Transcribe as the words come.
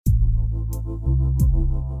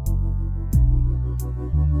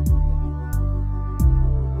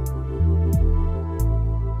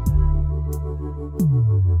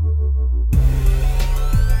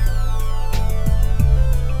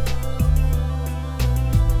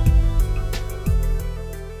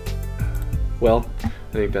Well, I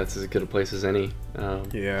think that's as good a place as any.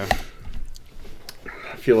 Yeah.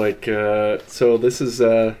 I feel like so this is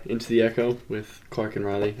Into the Echo with Clark and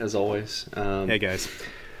Riley, as always. Hey, guys.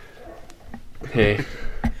 Hey,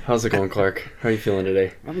 how's it going, Clark? How are you feeling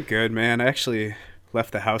today? I'm good, man. I actually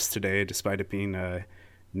left the house today despite it being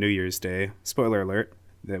New Year's Day. Spoiler alert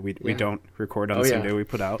that we don't record on the same day we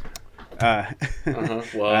put out. Wow.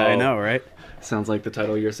 I know, right? Sounds like the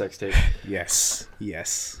title of your sex tape. Yes.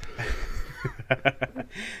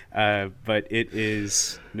 But it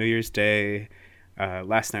is New Year's Day.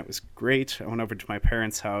 Last night was great. I went over to my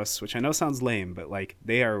parents' house, which I know sounds lame, but like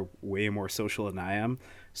they are way more social than I am.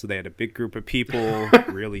 So they had a big group of people,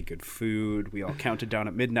 really good food. We all counted down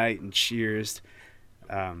at midnight and cheersed.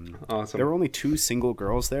 Awesome. There were only 2 single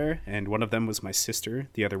girls there, and one of them was my sister.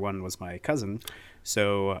 The other one was my cousin.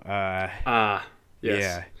 So, yes.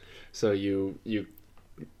 Yeah. So you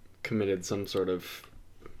committed some sort of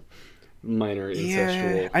minor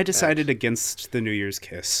incestual. Yeah, I decided act. against the New Year's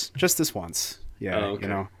kiss. Just this once. Yeah, Oh, okay. you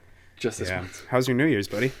know. Just this Yeah. once. How's your New Year's,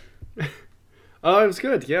 buddy? Oh, it was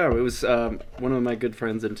good. Yeah, it was one of my good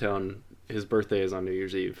friends in town. His birthday is on New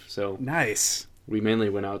Year's Eve, so Nice. we mainly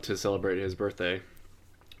went out to celebrate his birthday.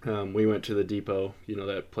 We went to the Depot, you know,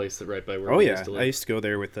 that place that right by where Oh, we yeah. used to live. I used to go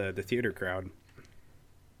there with the theater crowd.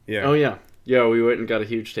 Yeah. Oh, yeah. Yeah, we went and got a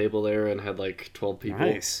huge table there and had like 12 people.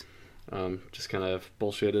 Nice. Just kind of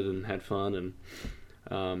bullshitted and had fun,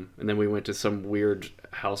 and then we went to some weird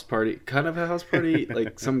house party, kind of a house party.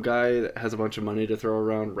 Like some guy that has a bunch of money to throw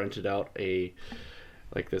around rented out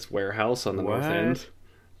this warehouse on the north end,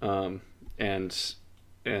 and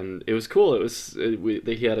it was cool.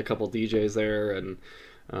 He had a couple DJs there, and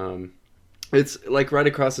it's like right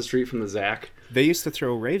across the street from the Zach. They used to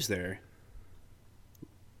throw raves there.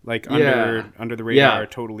 Like Yeah. under the radar, Yeah.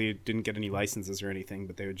 totally didn't get any licenses or anything,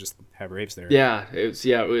 but they would just have raves there. Yeah, it was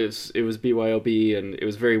BYOB, and it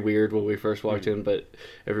was very weird when we first walked in, but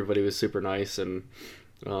everybody was super nice and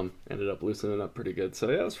ended up loosening up pretty good. So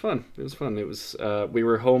yeah, it was fun. It was we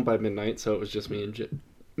were home by midnight, so it was just me and Jen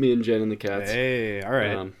and the cats. Hey, all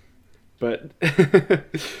right. But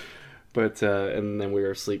and then we were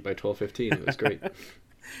asleep by 12:15. It was great.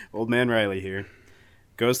 Old man Riley here.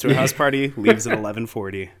 Goes to a house party, leaves at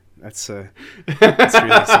 11:40. That's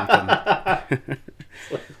really something.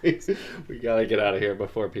 We gotta get out of here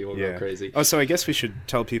before people Yeah. go crazy. Oh, so I guess we should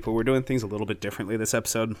tell people we're doing things a little bit differently this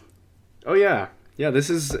episode. Oh yeah.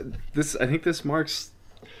 This I think this marks.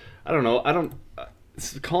 I don't know.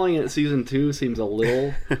 Calling it season 2 seems a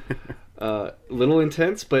little little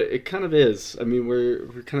intense, but it kind of is. I mean, we're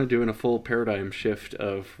kind of doing a full paradigm shift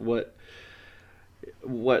of what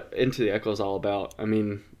Into the Echo is all about. I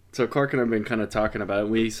mean, so Clark and I have been kind of talking about it.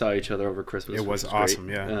 We saw each other over Christmas. It was which awesome,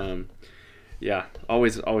 great. yeah. Yeah,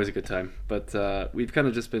 always a good time. But we've kind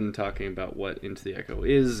of just been talking about what Into the Echo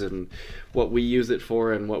is and what we use it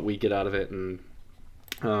for and what we get out of it, and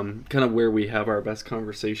kind of where we have our best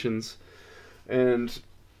conversations. And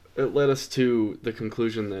it led us to the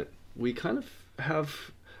conclusion that we kind of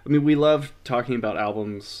have. I mean, we love talking about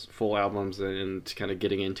albums, full albums, and kind of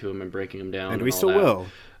getting into them and breaking them down. And we all still that. will.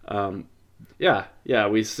 Yeah.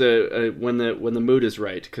 We say when the mood is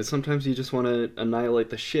right, because sometimes you just want to annihilate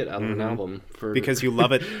the shit out of an album Because you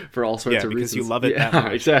love it. for all sorts of reasons. because you love it Yeah, that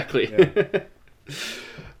much. exactly. Yeah.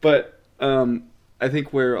 But I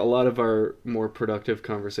think where a lot of our more productive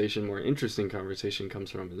conversation, more interesting conversation comes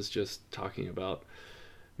from is just talking about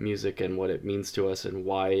music and what it means to us and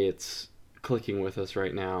why it's clicking with us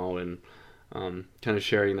right now, and kind of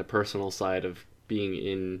sharing the personal side of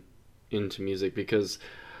being into music, because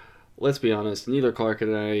let's be honest, neither Clark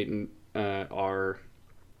and I are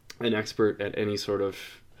an expert at any sort of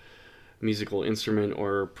musical instrument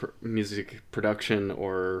or music production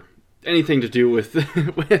or anything to do with the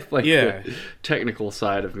technical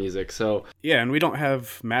side of music. So Yeah, and we don't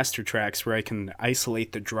have master tracks where I can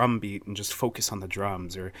isolate the drum beat and just focus on the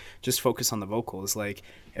drums or just focus on the vocals. Like,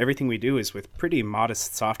 everything we do is with pretty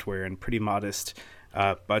modest software and pretty modest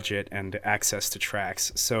budget and access to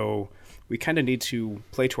tracks. So we kind of need to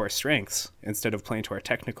play to our strengths instead of playing to our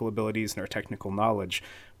technical abilities and our technical knowledge,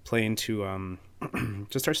 play into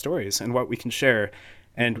just our stories and what we can share.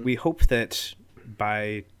 And we hope that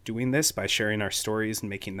by doing this, by sharing our stories and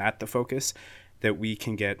making that the focus, that we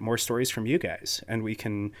can get more stories from you guys, and we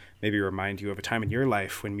can maybe remind you of a time in your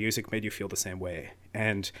life when music made you feel the same way.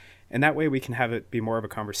 And that way we can have it be more of a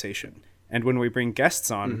conversation. And when we bring guests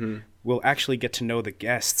on, we'll actually get to know the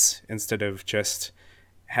guests instead of just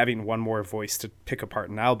having one more voice to pick apart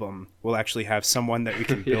an album. We'll actually have someone that we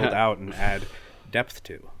can build out and add depth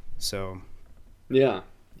to. So yeah.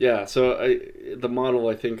 So the model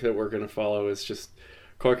I think that we're going to follow is just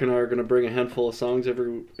Clark and I are going to bring a handful of songs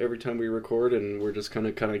every time we record, and we're just going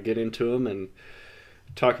to kind of get into them and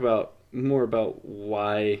talk about more about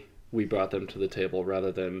why we brought them to the table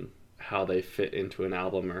rather than how they fit into an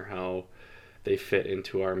album or how they fit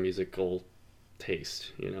into our musical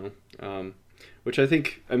taste, you know. Which I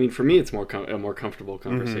think, I mean, for me, it's a more comfortable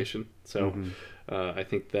conversation. So I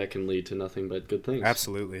think that can lead to nothing but good things.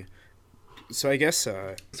 Absolutely. So I guess...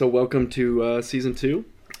 So welcome to season 2.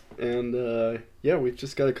 And yeah, we've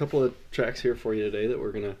just got a couple of tracks here for you today that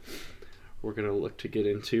we're gonna look to get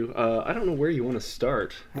into. I don't know where you want to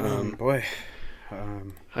start. I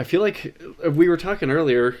feel like we were talking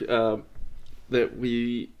earlier that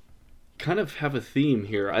we kind of have a theme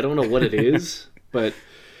here. I don't know what it is, but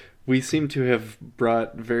we seem to have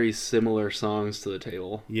brought very similar songs to the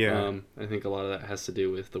table. Yeah. I think a lot of that has to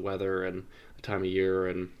do with the weather and the time of year,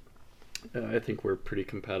 and I think we're pretty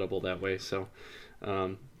compatible that way. So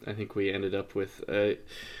I think we ended up with a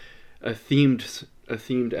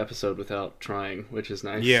themed episode without trying, which is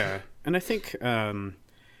nice. Yeah, and I think the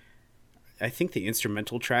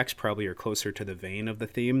instrumental tracks probably are closer to the vein of the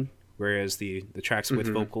theme, whereas the tracks with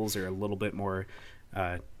vocals are a little bit more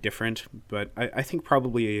different. But I think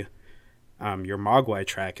probably your Mogwai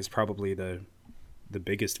track is probably the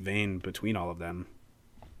biggest vein between all of them.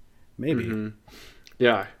 Maybe.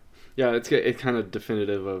 Yeah, it's kind of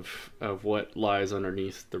definitive of what lies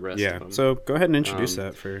underneath the rest of them. So go ahead and introduce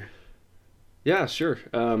that for... Yeah, sure.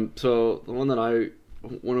 So one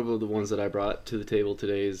of the ones that I brought to the table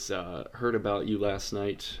today is Heard About You Last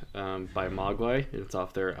Night by Mogwai. It's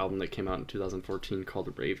off their album that came out in 2014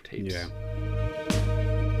 called Rave Tapes. Yeah.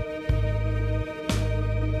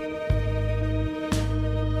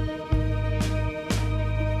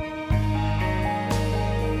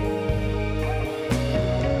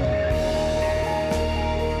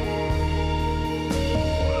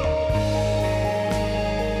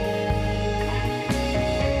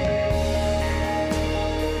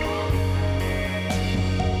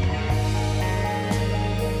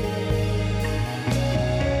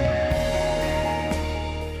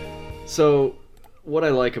 So what I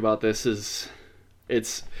like about this is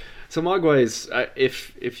so Mogwai's,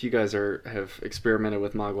 if you guys have experimented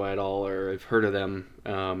with Mogwai at all or have heard of them,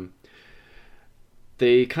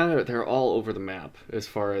 they're all over the map as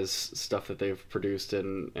far as stuff that they've produced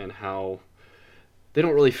and how they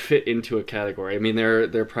don't really fit into a category. I mean,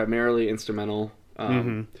 they're primarily instrumental,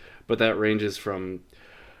 but that ranges from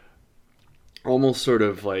almost sort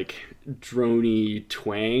of like droney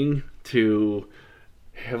twang to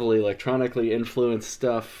heavily electronically influenced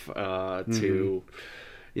stuff to,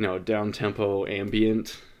 you know, down-tempo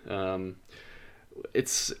ambient.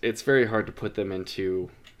 It's very hard to put them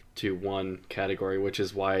into one category, which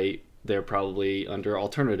is why they're probably under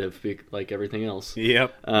alternative, like everything else.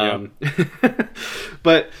 Yep.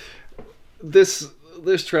 But this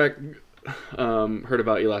track, Heard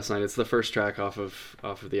About You Last Night, it's the first track off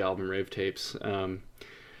of the album Rave Tapes, and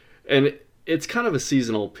it's kind of a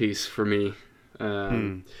seasonal piece for me.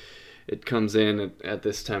 It comes in at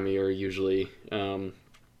this time of year usually. I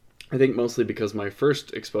think mostly because my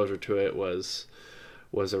first exposure to it was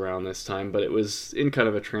around this time, but it was in kind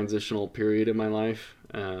of a transitional period in my life.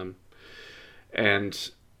 And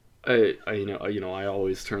I I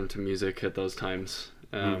always turn to music at those times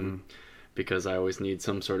because I always need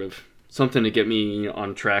something to get me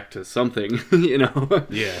on track to something, you know.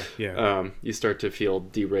 Yeah. You start to feel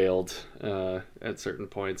derailed at certain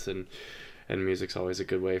points, and music's always a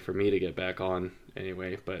good way for me to get back on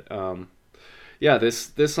anyway. But yeah,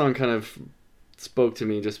 this song kind of spoke to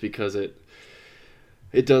me just because it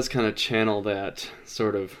does kind of channel that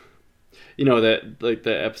sort of, you know, that like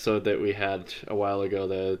the episode that we had a while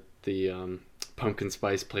ago, the pumpkin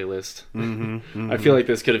spice playlist. I feel like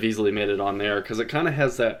this could have easily made it on there because it kind of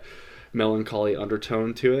has that melancholy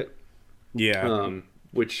undertone to it. Yeah.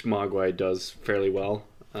 Which Mogwai does fairly well.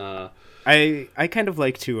 I kind of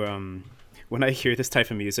like to when I hear this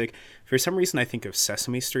type of music, for some reason I think of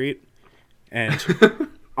Sesame Street, and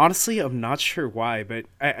honestly I'm not sure why, but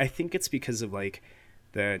I think it's because of like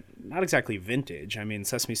the, not exactly vintage, I mean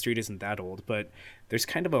Sesame Street isn't that old, but there's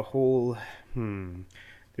kind of a whole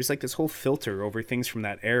there's like this whole filter over things from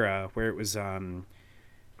that era where it was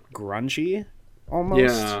grungy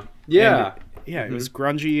almost. Yeah. It was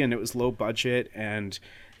grungy and it was low budget, and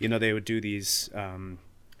you know they would do these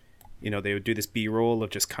they would do this B-roll of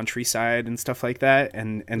just countryside and stuff like that,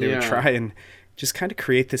 and they would try and just kind of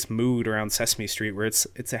create this mood around Sesame Street where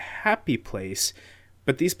it's a happy place,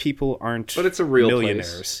 but these people aren't, but it's a real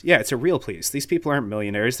millionaires. Place. Yeah, it's a real place. These people aren't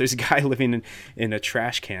millionaires. There's a guy living in a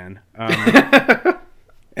trash can.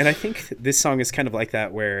 And I think this song is kind of like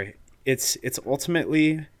that, where it's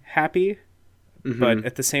ultimately happy, Mm-hmm. but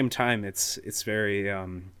at the same time, it's very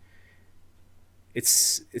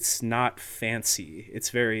it's not fancy. It's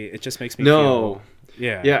very it just makes me No. feel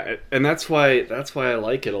yeah. Yeah, and that's why I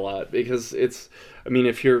like it a lot because it's. I mean,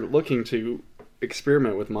 if you're looking to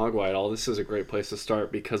experiment with Mogwai at all, this is a great place to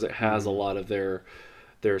start because it has a Hmm. lot of their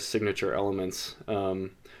signature elements.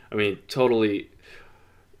 I mean, totally.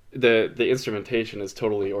 The instrumentation is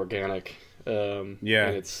totally organic, and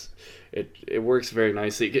Yeah. it works very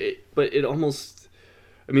nicely. But it almost.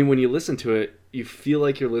 I mean, when you listen to it, you feel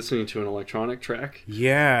like you're listening to an electronic track,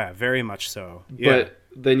 Yeah, very much so. Yeah. but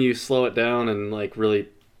then you slow it down and like really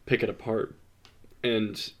pick it apart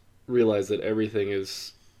and realize that everything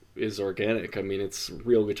is organic. I mean, it's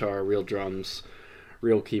real guitar, real drums,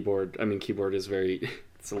 real keyboard. I mean, keyboard is very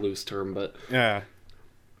it's a loose term, but Yeah.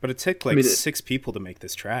 But it took I like mean, 6 people to make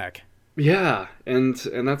this track. yeah, and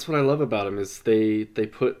that's what I love about them is they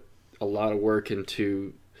put a lot of work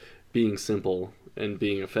into being simple and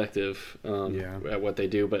being effective Yeah. at what they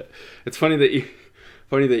do. But it's funny that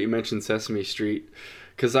you mentioned Sesame Street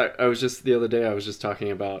because I was just the other day I was just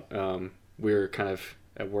talking about we were kind of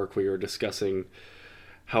at work we were discussing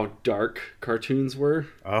how dark cartoons were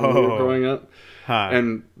when we were Oh. growing up Huh.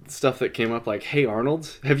 and stuff that came up like Hey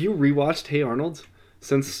Arnold. Have you rewatched Hey Arnold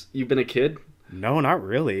since you've been a kid? No, not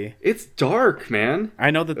really. It's dark, man. I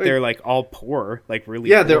know that they're Like, like all poor, like really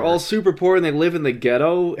yeah, they're all poor. super poor and they live in the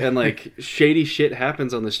ghetto and like shady shit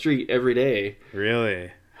happens on the street every day.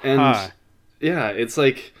 Really? And Huh. yeah, it's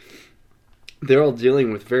like they're all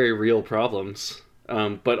dealing with very real problems.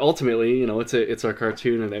 But ultimately, it's a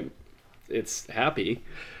cartoon and it's happy.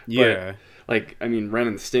 But Yeah. like, I mean, Ren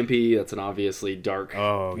and Stimpy, that's an obviously dark,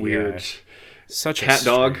 Oh, weird yeah. Such a cat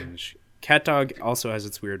dog. strange. Cat Dog also has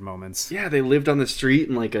its weird moments. Yeah, they lived on the street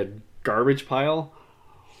in like a garbage pile.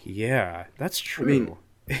 Yeah, that's I mean, true.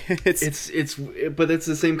 It's but it's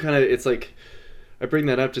the same kind of. It's like I bring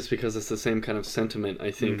that up just because it's the same kind of sentiment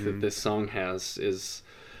I think that mhm. this song has. Is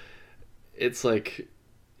it's like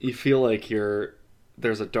you feel like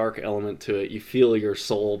there's a dark element to it. You feel your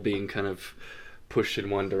soul being kind of pushed in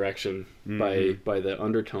one direction by Mhm. the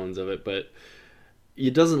undertones of it, but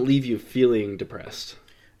it doesn't leave you feeling depressed.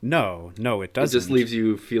 No, no, it It just doesn't. leaves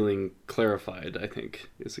you feeling clarified, I think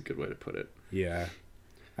is a good way to put it. Yeah.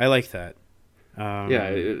 I like that. Yeah,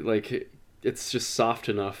 Um it's just soft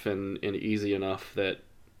enough and easy enough that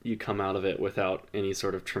you come out of it without any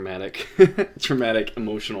sort of traumatic traumatic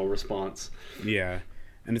emotional response. yeah.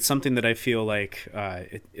 And it's something that I feel like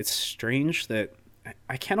it's strange that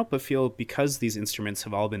I can't help but feel because these instruments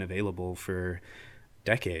have all been available for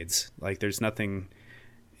decades. Like there's nothing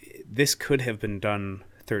this could have been done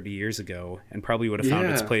 30 years ago and probably would have found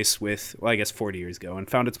its Yeah. place with well I guess 40 years ago and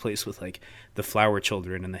found its place with like the flower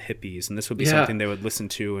children and the hippies, and this would be Yeah. something they would listen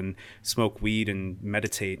to and smoke weed and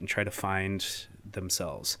meditate and try to find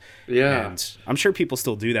themselves. Yeah. And I'm sure people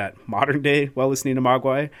still do that modern day while listening to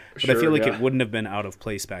Mogwai, but I feel Sure, like it yeah. wouldn't have been out of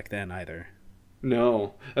place back then either.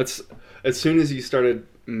 No. That's as soon as you started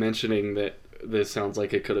mentioning that this sounds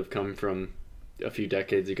like it could have come from a few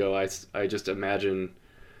decades ago, I just imagine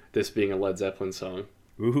this being a Led Zeppelin song.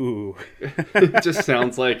 Ooh. It just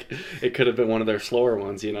sounds like it could have been one of their slower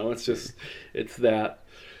ones. It's that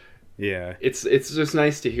Yeah. it's just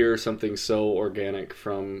nice to hear something so organic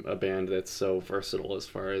from a band that's so versatile as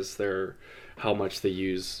far as their how much they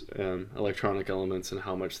use electronic elements and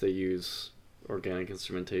how much they use organic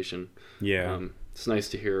instrumentation. Yeah. It's nice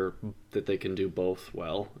to hear that they can do both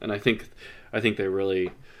well, and I think they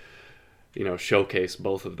really showcase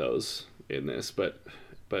both of those in this, but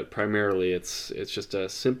primarily it's just a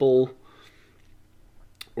simple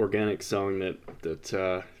organic song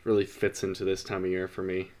that really fits into this time of year for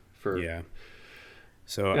me. For Yeah.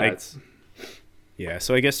 So yeah, I it's Yeah,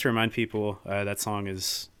 so I guess to remind people, that song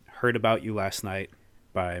is Heard About You Last Night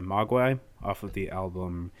by Mogwai off of the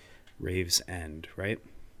album Rave's End, right?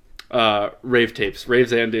 Rave Tapes.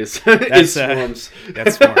 Rave's End is That's is Swarms.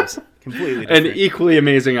 that's Swarms. Completely An different. equally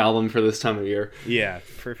amazing album for this time of year. Yeah,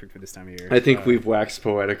 perfect for this time of year. I think we've waxed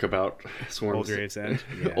poetic about Swarms. Old Rave's End.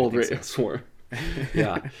 Yeah, Old I think Swarm. so.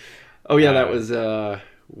 Yeah. Oh yeah, that uh, was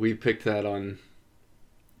we picked that on.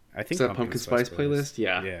 I Is think that Pumpkin Spice playlist?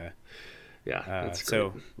 Yeah. Yeah. Yeah, that's great.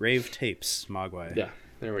 So Rave Tapes, Mogwai. Yeah,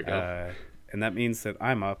 there we go. And that means that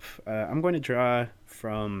I'm up. I'm going to draw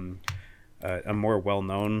from a more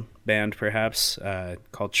well-known band, perhaps,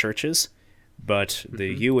 called Churches. But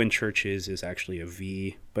the Mm-hmm. U in Churches is actually a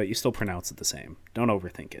V, but you still pronounce it the same. Don't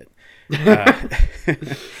overthink it. Uh,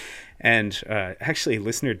 and actually,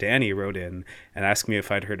 listener Danny wrote in and asked me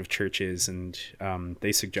if I'd heard of Churches, and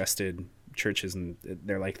they suggested churches, and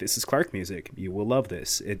they're like, "This is Clark music. You will love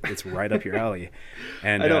this. It's right up your alley."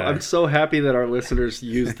 And I know. I'm so happy that our listeners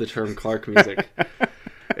use the term Clark music.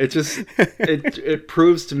 It just it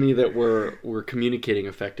proves to me that we're communicating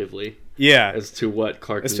effectively. Yeah, as to what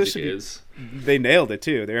Clark music is. They nailed it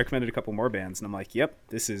too. They recommended a couple more bands, and I'm like, "Yep,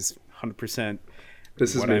 this is 100%."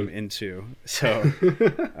 This is what I'm into. So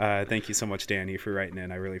thank you so much, Danny, for writing in.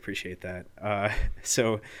 I really appreciate that.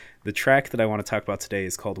 So the track that I want to talk about today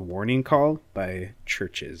is called Warning Call by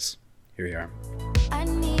Churches. Here we are. I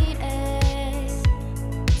need it,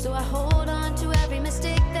 so I hold on to every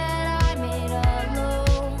mistake that I made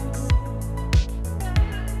alone.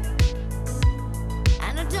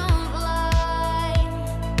 And I don't lie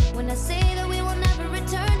when I say that we will never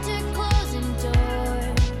return to closing doors.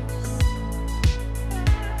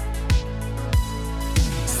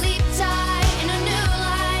 Sleep tight in a new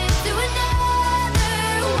life through another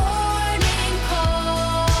warning call.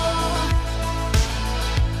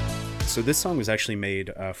 So this song was actually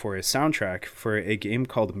made for a soundtrack for a game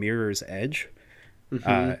called Mirror's Edge.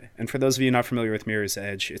 And for those of you not familiar with Mirror's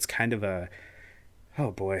Edge, it's kind of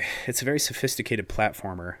it's a very sophisticated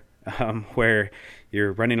platformer where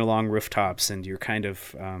you're running along rooftops and you're kind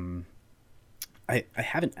of... I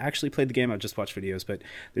haven't actually played the game, I've just watched videos, but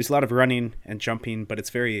there's a lot of running and jumping, but it's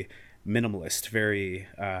very minimalist, very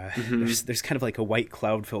there's kind of like a white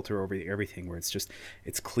cloud filter over everything, where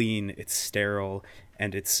it's clean, it's sterile,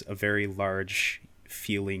 and it's a very large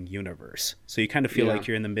feeling universe. So you kind of feel like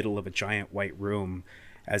you're in the middle of a giant white room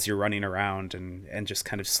as you're running around and just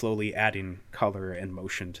kind of slowly adding color and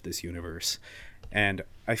motion to this universe. And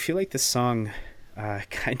I feel like this song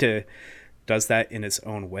kind of does that in its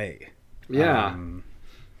own way. Yeah.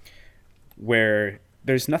 Where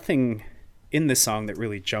there's nothing in this song that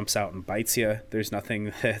really jumps out and bites you. There's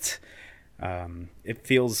nothing that it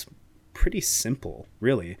feels pretty simple,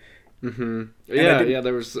 really. Mm-hmm. Yeah.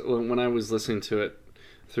 There was, when I was listening to it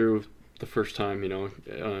through the first time,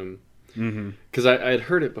 because I had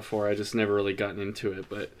heard it before, I just never really gotten into it.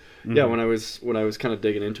 But yeah, when I was kind of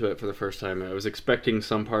digging into it for the first time, I was expecting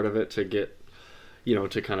some part of it to get,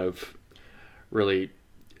 to kind of really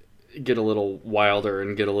get a little wilder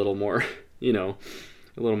and get a little more, a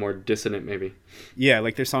little more dissonant maybe. Yeah,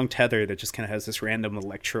 like their song Tether that just kind of has this random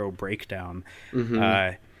electro breakdown.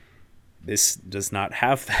 This does not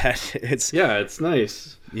have that. It's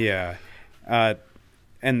nice. Yeah.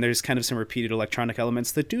 And there's kind of some repeated electronic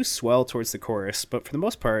elements that do swell towards the chorus, but for the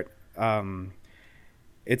most part,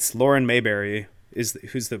 it's Lauren Mayberry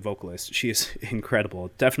who's the vocalist. She is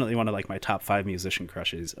incredible. Definitely one of like my top 5 musician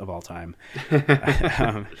crushes of all time.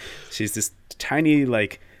 She's this tiny,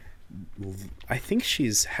 like, I think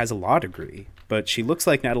has a law degree, but she looks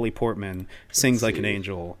like Natalie Portman, sings like an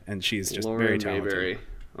angel, and she's just Lauren very talented. Mayberry.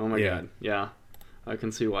 Oh my God. Yeah. I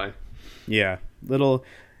can see why. Yeah.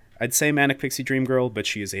 I'd say Manic Pixie Dream Girl, but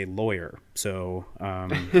she is a lawyer. So,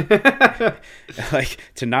 like,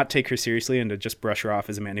 to not take her seriously and to just brush her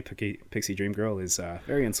off as a Manic Pixie Dream Girl is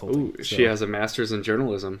very insulting. Ooh, she has a master's in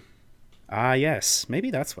journalism. Yes.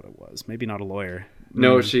 Maybe that's what it was. Maybe not a lawyer.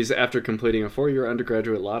 No, she's after completing a 4-year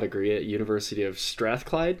undergraduate law degree at University of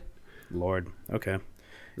Strathclyde. Lord. Okay.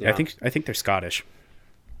 Yeah. I think they're Scottish.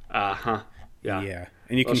 Uh-huh. Yeah. Yeah.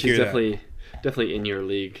 And you can she's hear definitely in your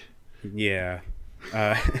league. Yeah.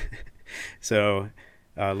 So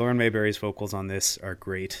Lauren Mayberry's vocals on this are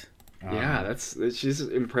great. She's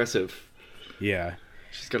impressive. Yeah.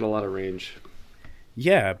 She's got a lot of range.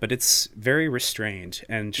 Yeah, but it's very restrained,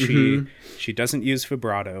 and she doesn't use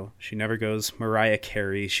vibrato. She never goes Mariah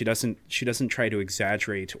Carey. She doesn't try to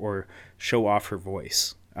exaggerate or show off her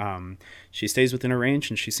voice. She stays within her range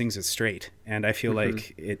and she sings it straight. And I feel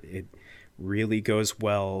like it really goes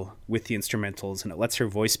well with the instrumentals, and it lets her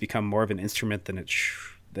voice become more of an instrument than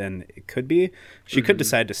it could be. She could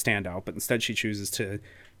decide to stand out, but instead she chooses to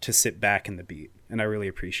sit back in the beat, and I really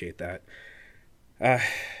appreciate that.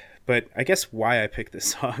 But I guess why I picked this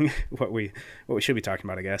song, what we should be talking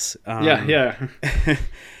about, I guess. Yeah.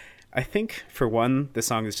 I think, for one, the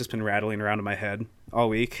song has just been rattling around in my head all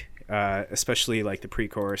week, especially like the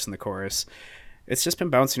pre-chorus and the chorus. It's just been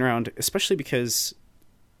bouncing around, especially because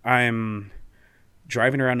I'm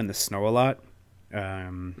driving around in the snow a lot.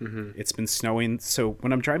 It's been snowing, so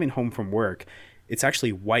when I'm driving home from work, it's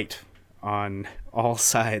actually white on all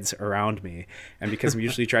sides around me, and because I'm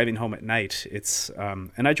usually driving home at night, it's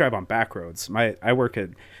and I drive on back roads. I work at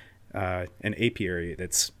an apiary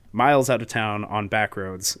that's miles out of town on back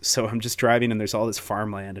roads, so I'm just driving and there's all this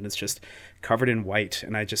farmland and it's just covered in white,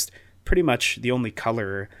 and I just pretty much the only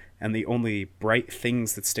color and the only bright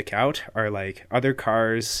things that stick out are like other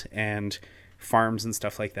cars and farms and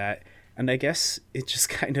stuff like that. And I guess it just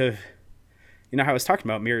kind of you know how I was talking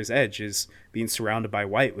about Mirror's Edge is being surrounded by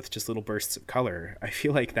white with just little bursts of color. I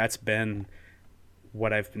feel like that's been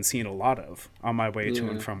what I've been seeing a lot of on my way to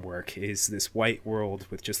and from work, is this white world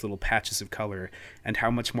with just little patches of color, and how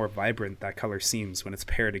much more vibrant that color seems when it's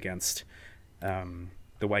paired against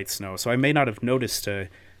the white snow. So I may not have noticed a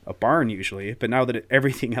barn usually, but now that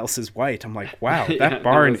everything else is white, I'm like, wow, that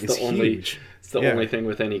barn is huge. It's the only thing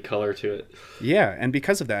with any color to it. Yeah, and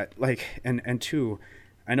because of that, like, and two,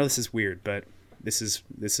 I know this is weird, but this is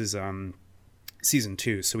season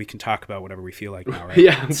 2, so we can talk about whatever we feel like now, right?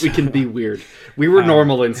 Yeah, we can be weird. We were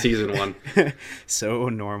normal in season 1. So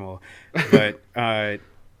normal. But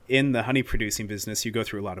in the honey producing business, you go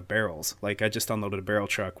through a lot of barrels. Like, I just unloaded a barrel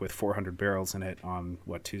truck with 400 barrels in it on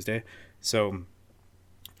Tuesday. So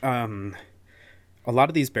a lot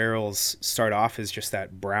of these barrels start off as just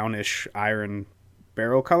that brownish iron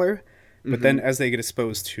barrel color, but then as they get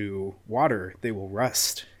exposed to water, they will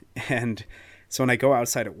rust. And so when I go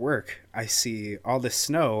outside at work, I see all this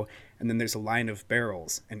snow, and then there's a line of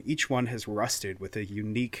barrels, and each one has rusted with a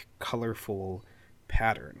unique, colorful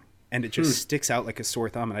pattern. And it just sticks out like a sore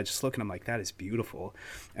thumb, and I just look and I'm like, that is beautiful.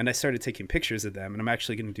 And I started taking pictures of them, and I'm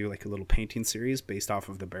actually going to do like a little painting series based off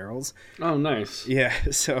of the barrels. Oh, nice. Yeah,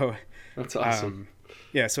 so... That's awesome.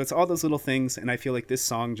 Yeah, so it's all those little things, and I feel like this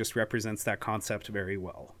song just represents that concept very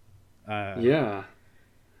well. Yeah.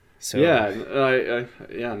 So Now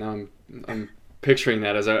I'm picturing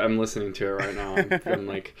that as I'm listening to it right now. I'm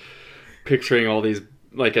like picturing all these,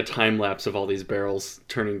 like a time lapse of all these barrels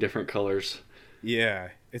turning different colors. Yeah,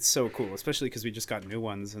 it's so cool, especially because we just got new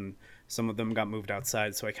ones, and some of them got moved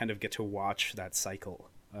outside, so I kind of get to watch that cycle.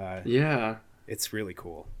 Yeah. It's really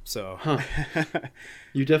cool. So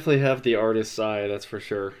You definitely have the artist's eye, that's for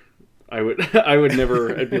sure. I would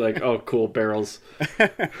never. I'd be like, oh, cool, barrels.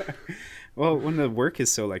 Well, when the work is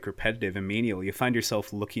so like repetitive and menial, you find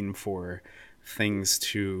yourself looking for things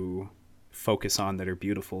to focus on that are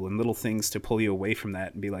beautiful, and little things to pull you away from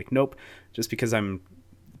that and be like, nope, just because I'm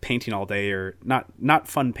painting all day, or not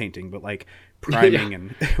fun painting, but like priming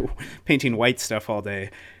and painting white stuff all day.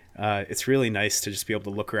 It's really nice to just be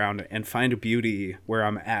able to look around and find a beauty where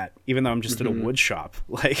I'm at, even though I'm just at a wood shop.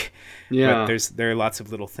 Like, but there are lots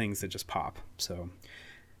of little things that just pop. So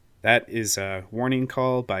that is a warning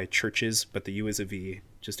call by Churches, but the U is a V.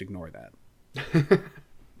 Just ignore that.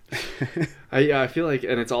 I feel like,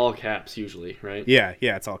 and it's all caps usually, right? Yeah,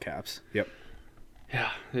 it's all caps. Yep.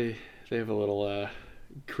 Yeah, they have a little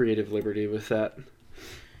creative liberty with that.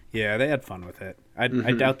 Yeah, they had fun with it. I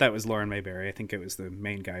doubt that was Lauren Mayberry. I think it was the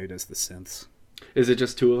main guy who does the synths. Is it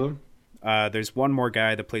just 2 of them? There's one more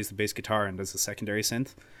guy that plays the bass guitar and does the secondary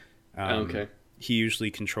synth. Okay. He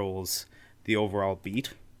usually controls the overall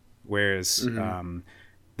beat, whereas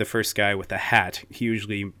the first guy with the hat, he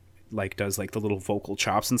usually like does like the little vocal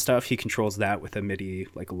chops and stuff. He controls that with a MIDI,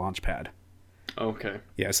 like a launch pad. Okay.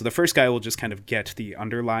 Yeah, so the first guy will just kind of get the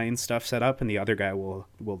underlying stuff set up, and the other guy will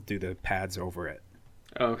do the pads over it.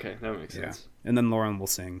 Okay, that makes sense. And then Lauren will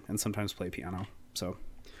sing and sometimes play piano. So,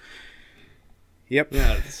 yep.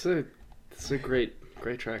 Yeah, it's a great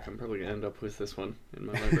track. I'm probably gonna end up with this one in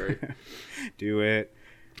my library. Do it.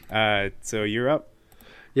 So you're up.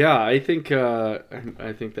 Yeah, I think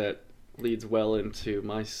that leads well into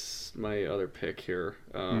my other pick here.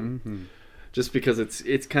 Just because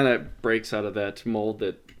it's kind of breaks out of that mold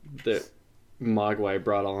that Mogwai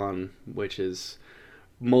brought on, which is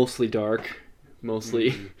mostly dark,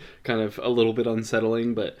 mostly kind of a little bit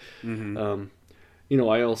unsettling, but I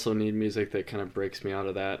also need music that kind of breaks me out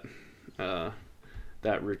of that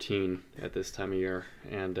routine at this time of year,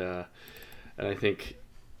 and I think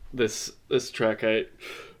this track I've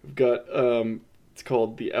got, it's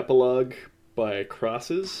called The Epilogue by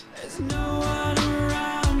Crosses. There's no one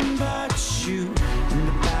around but you in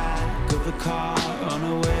the back of the car on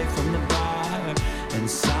our way from the bar. In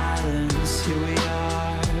silence, here we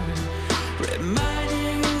are,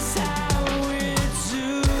 reminding us how we're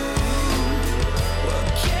due. What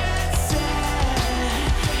can I say?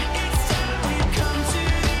 It's time we've come to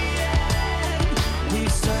the end.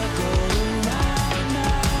 We've circled around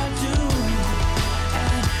our doom,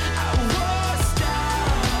 and I won't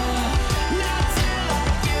stop, not till I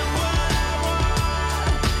get what I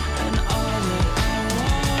want, and all that I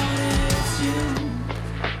want is you.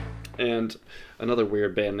 And another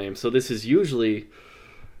weird band name. So this is usually,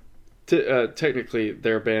 technically,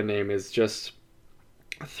 their band name is just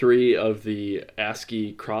 3 of the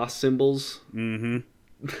ASCII cross symbols.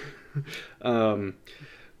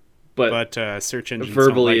 But search engines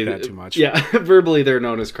verbally, don't like that too much. Yeah, verbally they're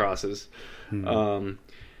known as crosses. And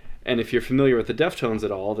if you're familiar with the Deftones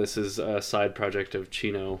at all, this is a side project of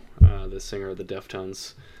Chino, the singer of the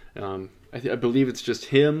Deftones. I believe it's just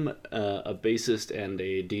him, a bassist, and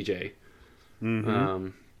a DJ.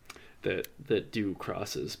 That do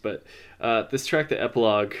crosses. But this track, the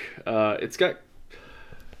epilogue, it's got,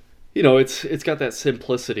 it's got that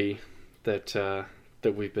simplicity that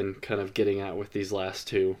we've been kind of getting at with these last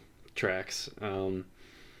two tracks.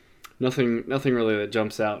 Nothing really that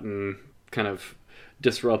jumps out and kind of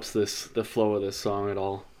disrupts the flow of this song at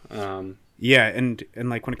all. Yeah, and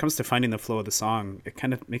like when it comes to finding the flow of the song, it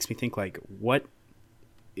kind of makes me think like, what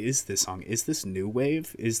is this song? Is this new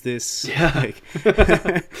wave? Is this like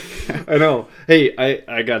I know. Hey,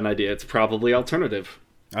 I got an idea. It's probably alternative.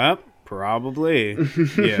 Probably.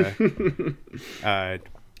 Yeah.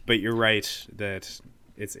 But you're right that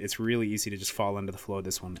it's really easy to just fall into the flow of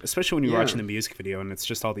this one, especially when you're watching the music video and it's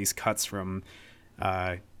just all these cuts from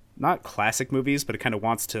not classic movies, but it kind of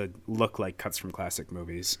wants to look like cuts from classic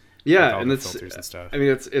movies. Yeah, and it's filters and stuff. I mean,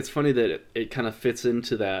 it's funny that it kind of fits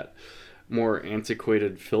into that more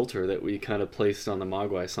antiquated filter that we kind of placed on the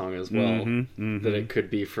Mogwai song as well. That it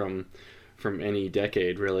could be from any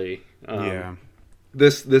decade, really.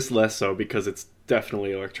 This less so because it's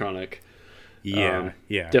definitely electronic.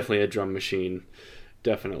 Definitely a drum machine.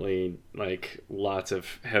 Definitely like lots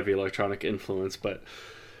of heavy electronic influence, but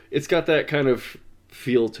it's got that kind of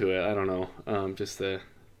feel to it. I don't know. Just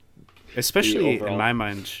especially in my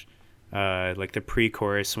mind, like the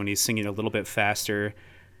pre-chorus when he's singing a little bit faster.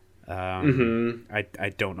 I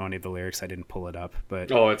don't know any of the lyrics. I didn't pull it up, but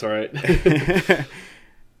it's all right.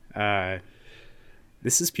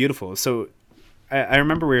 This is beautiful. So I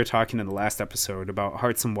remember we were talking in the last episode about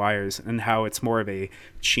Hearts and Wires and how it's more of a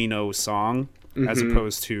Chino song as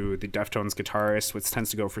opposed to the Deftones guitarist, which tends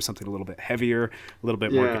to go for something a little bit heavier, a little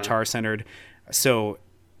bit more guitar centered. So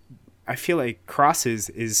I feel like Crosses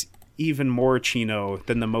is even more Chino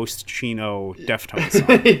than the most Chino Deftones song.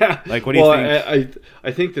 Like, what do you think?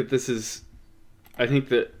 I think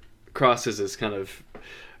that Crosses is kind of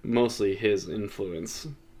mostly his influence.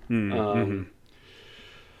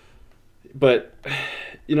 But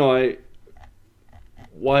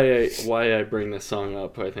why I bring this song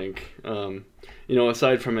up, I think,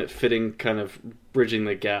 aside from it fitting, kind of bridging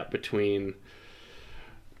the gap between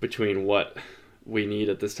what we need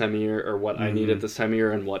at this time of year, or what I need at this time of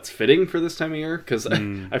year, and what's fitting for this time of year, because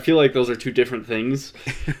I feel like those are two different things.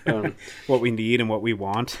 What we need and what we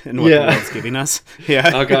want, and what the world's giving us.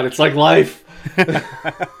 Yeah. Oh God, it's like life.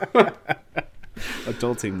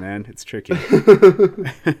 Adulting, man, it's tricky.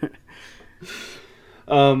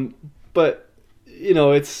 But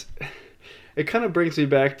it kind of brings me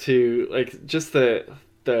back to like just the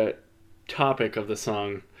topic of the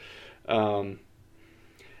song.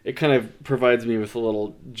 It kind of provides me with a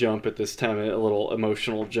little jump at this time, a little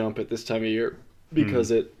emotional jump at this time of year, because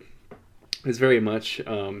it is very much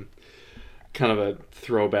kind of a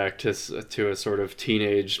throwback to a sort of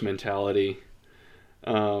teenage mentality.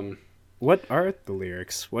 What are the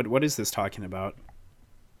lyrics? What is this talking about?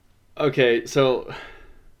 Okay, so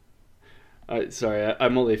sorry,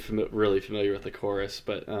 I'm only really familiar with the chorus,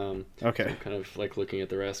 but okay, I'm kind of like looking at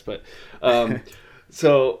the rest. But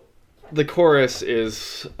so the chorus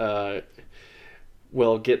is,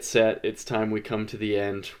 well, get set, it's time we come to the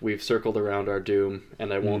end. We've circled around our doom,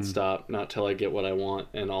 and I won't stop, not till I get what I want,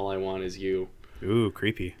 and all I want is you. Ooh,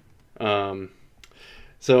 creepy.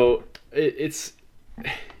 So it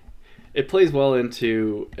plays well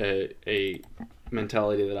into a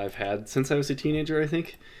mentality that I've had since I was a teenager, I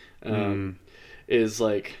think. Is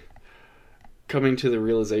like coming to the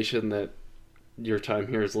realization that your time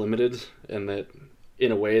here is limited, and that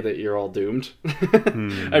in a way that you're all doomed.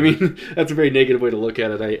 I mean, that's a very negative way to look at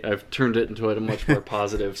it. I've turned it into a much more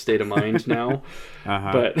positive state of mind now.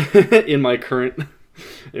 But in my current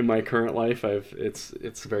life, it's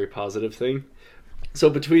a very positive thing. So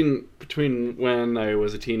between when I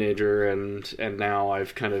was a teenager and now,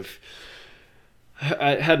 I've kind of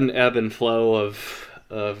I had an ebb and flow of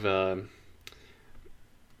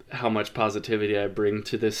how much positivity I bring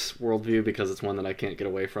to this worldview, because it's one that I can't get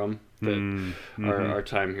away from. That our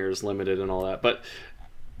time here is limited and all that. But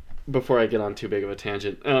before I get on too big of a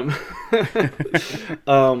tangent,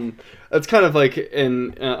 it's kind of like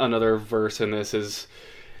in another verse in this is,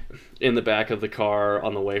 in the back of the car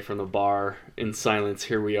on the way from the bar, in silence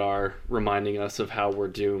here we are, reminding us of how we're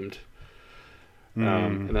doomed.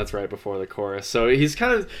 And that's right before the chorus. So he's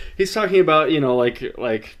talking about,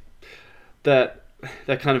 like that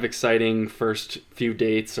kind of exciting first few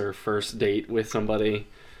dates or first date with somebody.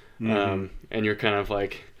 And you're kind of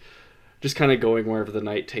like just kind of going wherever the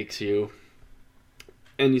night takes you,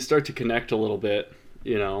 and you start to connect a little bit.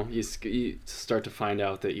 You start to find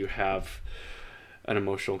out that you have an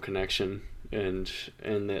emotional connection, and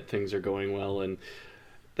that things are going well, and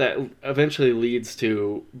that eventually leads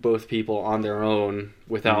to both people on their own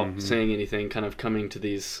without saying anything kind of coming to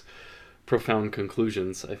these profound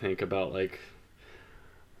conclusions, I think, about like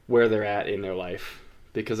where they're at in their life.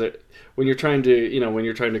 Because when you're trying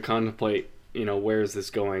to contemplate, where is this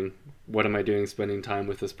going? What am I doing spending time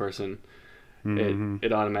with this person?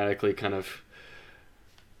 It automatically kind of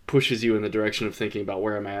pushes you in the direction of thinking about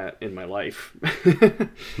where I'm at in my life.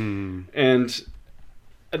 And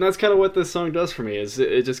that's kind of what this song does for me, is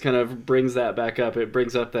it just kind of brings that back up. It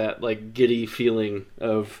brings up that like giddy feeling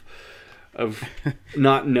of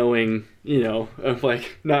not knowing, of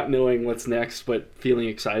like not knowing what's next, but feeling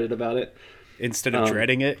excited about it. Instead of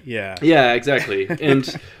dreading it. Yeah. Yeah, exactly.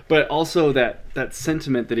 But also that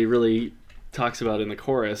sentiment that he really talks about in the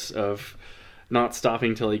chorus of not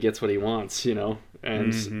stopping till he gets what he wants,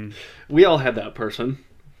 and we all had that person.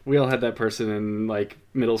 We all had that person in like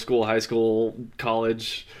middle school, high school,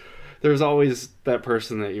 college. There's always that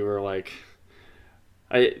person that you were like,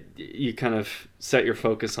 you kind of set your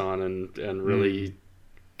focus on and really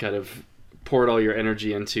kind of poured all your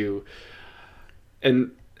energy into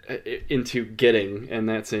getting, and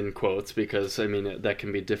that's in quotes because I mean that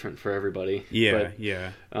can be different for everybody.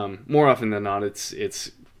 More often than not,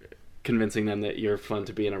 it's convincing them that you're fun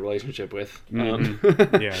to be in a relationship with.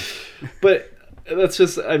 But that's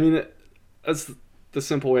just, I mean, that's the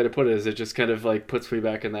simple way to put it, is it just kind of like puts me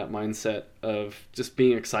back in that mindset of just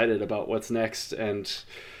being excited about what's next and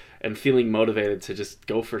feeling motivated to just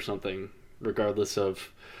go for something regardless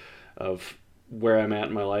of where I'm at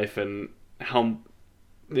in my life and how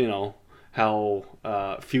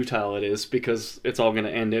futile it is, because it's all going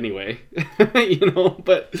to end anyway.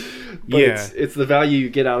 But it's the value you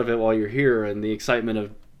get out of it while you're here, and the excitement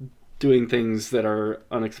of doing things that are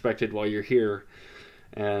unexpected while you're here.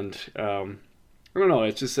 And I don't know,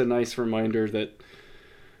 it's just a nice reminder that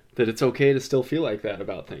it's okay to still feel like that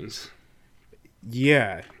about things.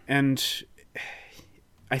 Yeah, and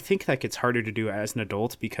I think that gets harder to do as an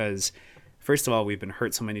adult because, first of all, we've been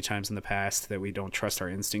hurt so many times in the past that we don't trust our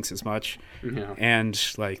instincts as much. Yeah. And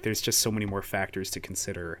like, there's just so many more factors to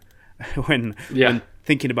consider when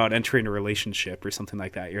thinking about entering a relationship or something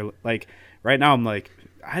like that. You're like, right now I'm like,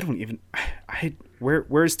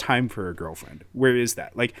 where's time for a girlfriend? Where is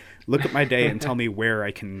that? Like, look at my day and tell me where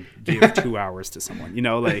I can give 2 hours to someone,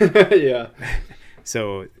 Yeah.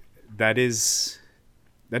 So that is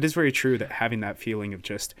very true, that having that feeling of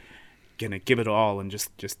just gonna give it all and just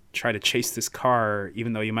try to chase this car,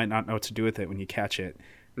 even though you might not know what to do with it when you catch it.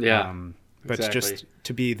 Yeah. But exactly. Just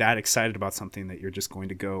to be that excited about something that you're just going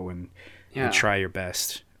to go and try your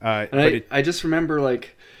best. I just remember,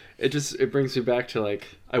 like, it brings me back to, like,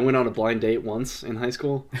 I went on a blind date once in high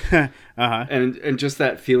school. And just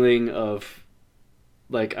that feeling of,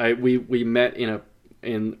 like, we met in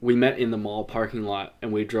the mall parking lot,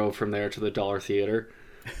 and we drove from there to the Dollar Theater.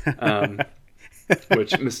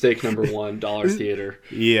 Which, mistake number 1, Dollar Theater.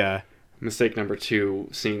 Yeah. Mistake number 2,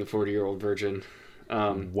 seeing the 40-Year-Old Virgin.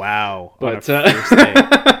 Wow. But on a first date.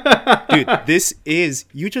 Dude,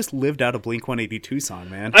 you just lived out a Blink-182 song,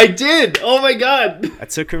 man. I did. Oh my god. I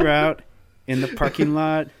took her out in the parking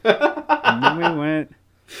lot, and then we went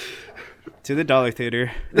to the Dollar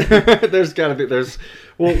Theater.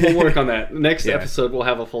 We'll work on that. Next episode, we'll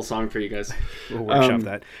have a full song for you guys. We'll workshop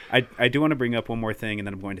that. I do want to bring up one more thing, and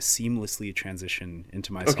then I'm going to seamlessly transition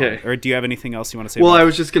into my song. Okay. Or do you have anything else you want to say? Well, I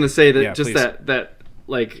was just going to say that just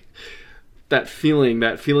please. that feeling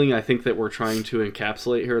I think that we're trying to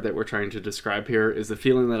encapsulate here, that we're trying to describe here, is the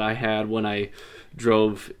feeling that I had when I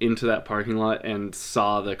drove into that parking lot and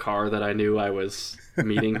saw the car that I knew I was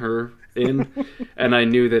meeting her in, and I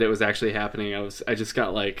knew that it was actually happening. I just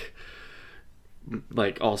got like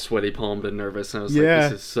all sweaty palmed and nervous, and I was like,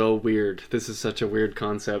 this is so weird. This is such a weird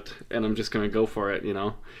concept, and I'm just gonna go for it.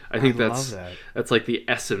 I think that's like the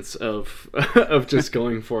essence of just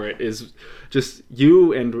going for it, is just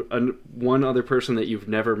you and one other person that you've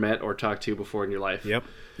never met or talked to before in your life.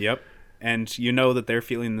 Yep. And you know that they're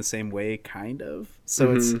feeling the same way, kind of.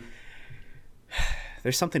 So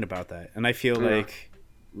there's something about that, and I feel like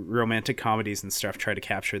romantic comedies and stuff try to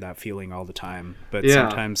capture that feeling all the time, but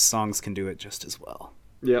sometimes songs can do it just as well.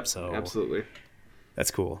 Yep. So absolutely.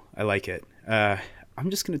 That's cool. I like it. I'm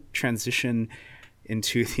just going to transition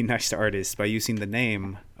into the next artist by using the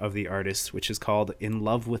name of the artist, which is called In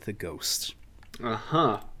Love with a Ghost.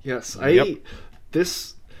 Yes. I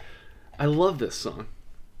love this song.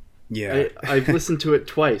 Yeah. I've listened to it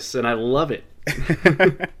twice and I love it.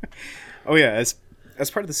 Oh yeah, as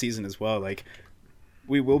part of the season as well, like,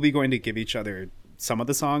 we will be going to give each other some of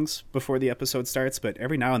the songs before the episode starts, but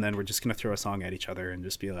every now and then we're just going to throw a song at each other and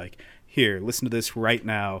just be like, here, listen to this right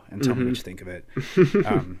now and tell me what you think of it.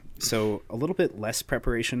 So a little bit less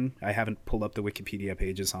preparation. I haven't pulled up the Wikipedia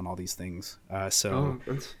pages on all these things. So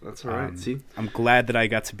that's all right. See, I'm glad that I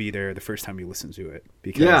got to be there the first time you listened to it,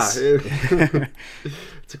 because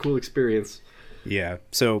it's a cool experience. Yeah.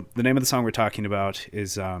 So the name of the song we're talking about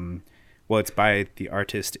is, it's by the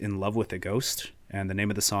artist In Love with a Ghost. And the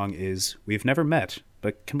name of the song is We've Never Met,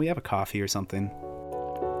 but can we have a coffee or something?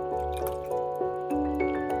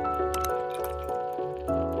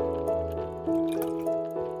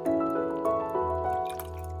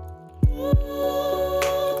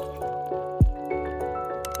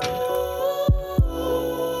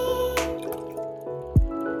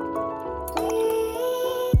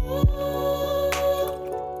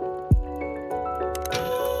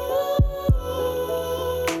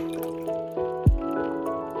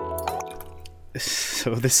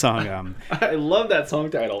 So this song, I love that song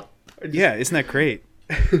title. Yeah, isn't that great?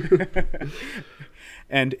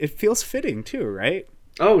 And it feels fitting too, right?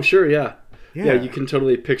 Oh, sure, yeah. Yeah. You can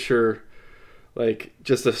totally picture like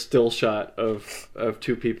just a still shot of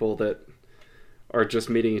two people that are just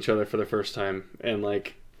meeting each other for the first time, and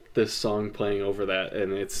like this song playing over that,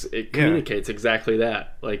 and it communicates exactly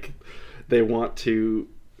that. Like they want to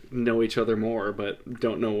know each other more but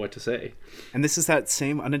don't know what to say. And this is that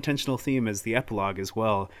same unintentional theme as the epilogue as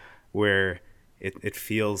well, where it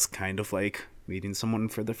feels kind of like meeting someone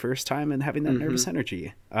for the first time and having that nervous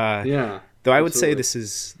energy. Though I would say this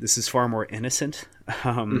is far more innocent.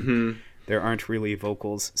 There aren't really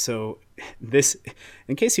vocals. So this,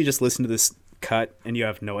 in case you just listen to this cut and you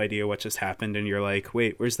have no idea what just happened and you're like,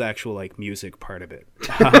 wait, where's the actual like music part of it?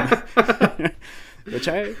 Which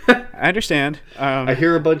I understand. I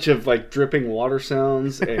hear a bunch of like dripping water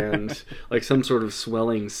sounds and like some sort of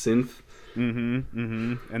swelling synth.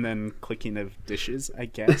 And then clicking of dishes, I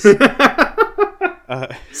guess. Some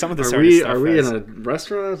of the Are we in a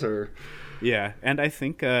restaurant or? Yeah, and I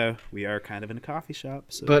think we are kind of in a coffee shop.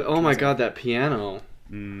 So but oh my god, that piano.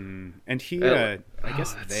 And he, I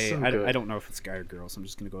guess they, so I don't know if it's guy or girl, so I'm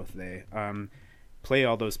just going to go with they, play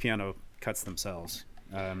all those piano cuts themselves.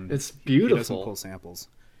 It's beautiful. He doesn't pull samples.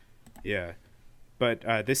 Yeah.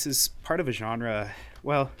 But this is part of a genre.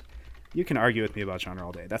 Well, you can argue with me about genre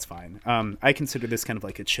all day. That's fine. I consider this kind of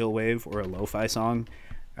like a chill wave or a lo-fi song.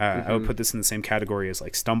 I would put this in the same category as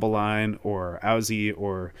like Stumbleline or Owzy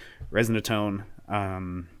or Resonatone.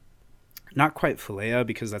 Not quite Philea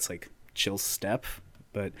because that's like chill step,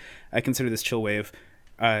 but I consider this chill wave.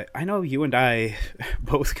 I know you and I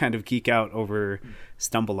both kind of geek out over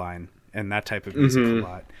Stumbleline and that type of music a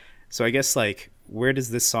lot. So I guess like where does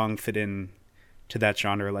this song fit in to that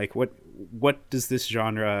genre? Like what does this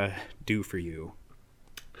genre do for you?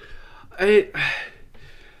 It's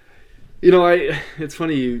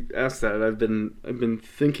funny you asked that. I've been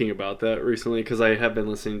thinking about that recently because I have been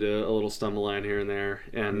listening to a little Stumbleline here and there,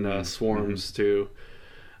 and Swarms too.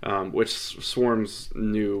 Which Swarm's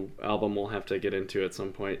new album we'll have to get into at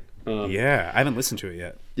some point. I haven't listened to it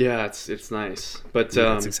yet. Yeah, it's nice, but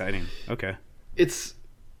it's exciting. Okay, it's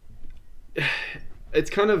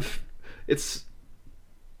kind of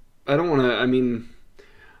I don't want to. I mean,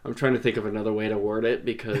 I'm trying to think of another way to word it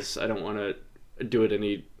because I don't want to do it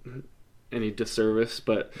any disservice,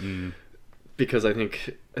 but because I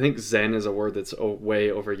think zen is a word that's way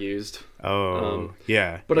overused.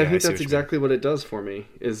 But I think that's exactly what it does for me,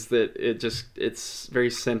 is that it's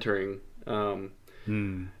very centering,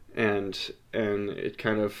 and it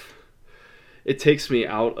kind of it takes me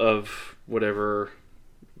out of whatever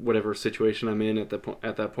situation I'm in at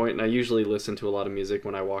that point. And I usually listen to a lot of music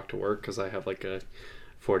when I walk to work because I have like a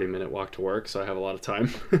 40-minute walk to work, so I have a lot of time.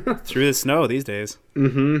 Through the snow these days.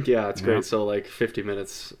 Yeah, it's great. So like 50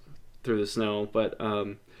 minutes through the snow, but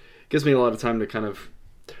it gives me a lot of time to kind of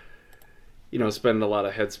spend a lot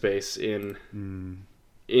of headspace in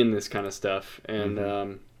this kind of stuff,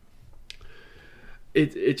 and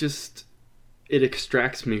it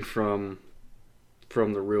extracts me from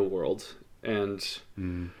the real world and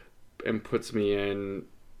puts me in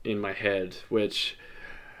my head, which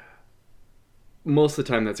most of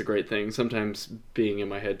the time that's a great thing. Sometimes being in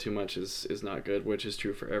my head too much is not good, which is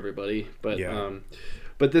true for everybody, but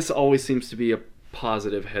but this always seems to be a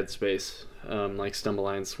positive headspace, like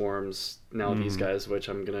Stumbleline, Swarms, now these guys, which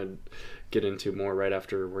I'm gonna get into more right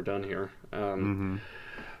after we're done here.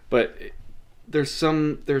 But there's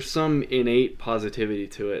some innate positivity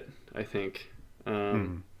to it, I think,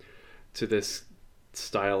 to this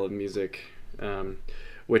style of music,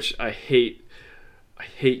 which I hate I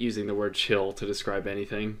hate using the word chill to describe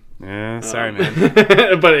anything. Yeah, sorry, man.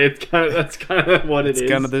 But that's kind of what It's it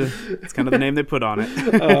is. it's kind of the name they put on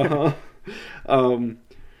it.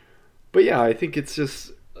 But yeah, I think it's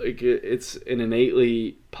just like it's an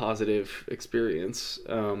innately positive experience,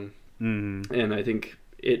 and I think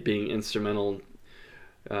it being instrumental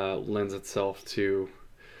lends itself to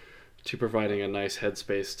providing a nice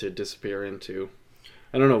headspace to disappear into.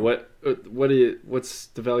 I don't know what's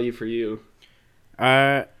the value for you.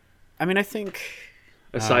 I mean, I think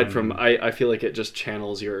Aside from, I feel like it just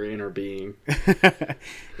channels your inner being.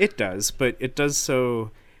 it does, but it does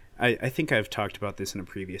so. I think I've talked about this in a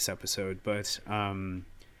previous episode, but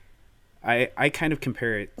I kind of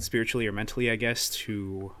compare it spiritually or mentally, I guess,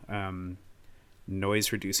 to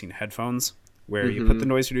noise reducing headphones, where you put the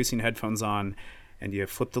noise reducing headphones on and you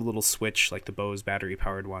flip the little switch, like the Bose battery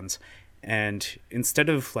powered ones. And instead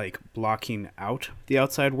of like blocking out the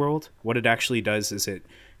outside world, what it actually does is it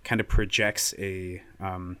kind of projects the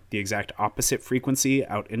exact opposite frequency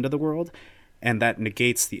out into the world, and that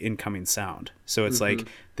negates the incoming sound. So it's like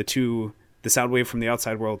the sound wave from the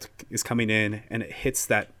outside world is coming in, and it hits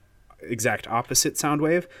that exact opposite sound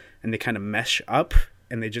wave, and they kind of mesh up,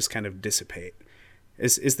 and they just kind of dissipate.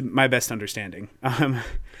 Is my best understanding.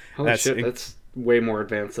 Holy shit, that's way more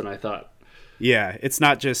advanced than I thought. Yeah, it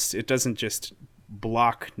doesn't just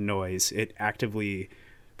block noise, it actively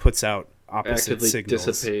puts out opposite signals.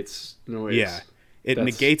 Dissipates noise. Yeah, it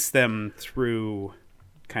negates them through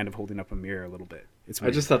kind of holding up a mirror a little bit. It's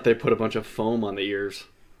I just thought they put a bunch of foam on the ears.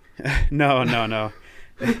 No.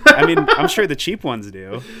 I mean, I'm sure the cheap ones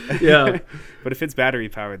do. Yeah. But if it's battery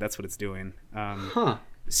powered, that's what it's doing. So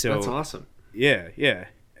that's awesome. Yeah.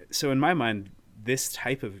 So in my mind, this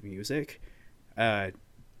type of music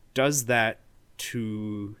does that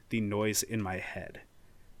to the noise in my head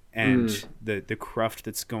and the cruft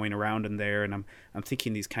that's going around in there, and I'm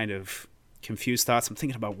thinking these kind of confused thoughts. I'm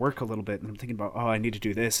thinking about work a little bit, and I'm thinking about, I need to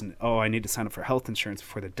do this, and I need to sign up for health insurance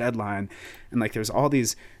before the deadline, and like there's all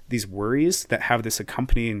these worries that have this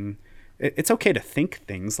accompanying. It's okay to think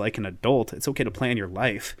things like an adult. It's okay to plan your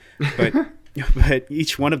life, but but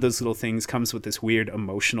each one of those little things comes with this weird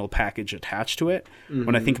emotional package attached to it.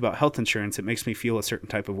 When I think about health insurance, it makes me feel a certain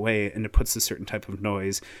type of way, and it puts a certain type of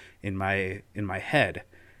noise in my head.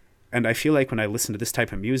 And I feel like when I listen to this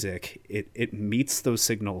type of music, it meets those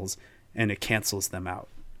signals and it cancels them out.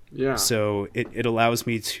 Yeah. So it allows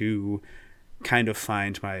me to kind of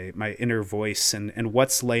find my inner voice and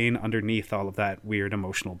what's laying underneath all of that weird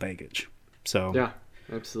emotional baggage. So yeah,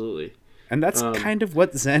 absolutely. And that's kind of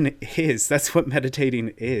what Zen is. That's what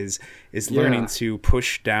meditating is learning to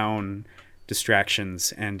push down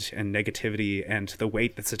distractions and negativity and the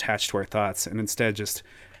weight that's attached to our thoughts, and instead just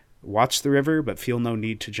watch the river, but feel no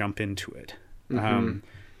need to jump into it.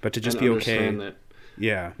 But to just be okay.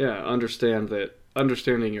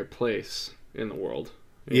 Understanding your place in the world.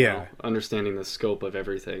 You know, understanding the scope of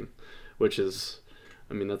everything, which is,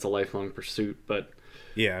 I mean, that's a lifelong pursuit, but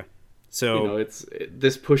yeah. So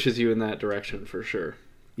this pushes you in that direction for sure.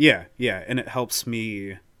 Yeah, and it helps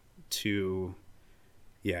me to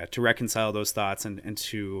reconcile those thoughts and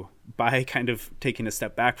to, by kind of taking a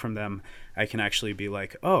step back from them, I can actually be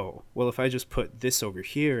like, oh, well, if I just put this over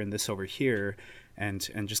here and this over here and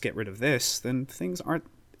just get rid of this, then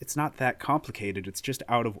it's not that complicated. It's just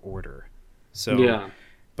out of order. So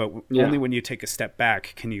but only when you take a step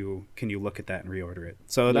back can you look at that and reorder it.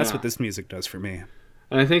 So that's what this music does for me.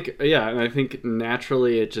 And I think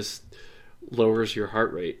naturally it just lowers your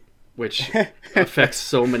heart rate, which affects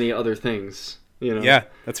so many other things. You know? Yeah,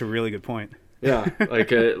 that's a really good point. Yeah,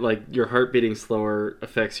 like your heart beating slower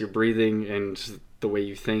affects your breathing and the way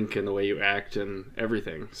you think and the way you act and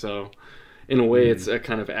everything. So, in a way, it's a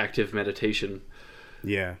kind of active meditation.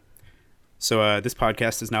 Yeah. So this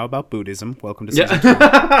podcast is now about Buddhism. Welcome to season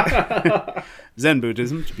 2. Zen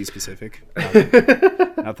Buddhism, to be specific.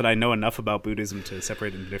 Not that I know enough about Buddhism to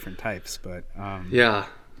separate into different types, but yeah.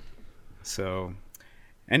 So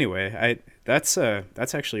anyway, that's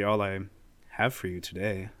actually all I have for you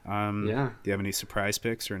today. Do you have any surprise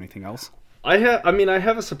picks or anything else? I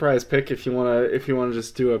have a surprise pick if you wanna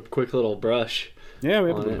just do a quick little brush. Yeah, we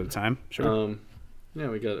have a little bit of time. Sure. Yeah,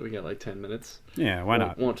 we got like 10 minutes. Yeah, why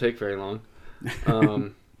not? Won't take very long.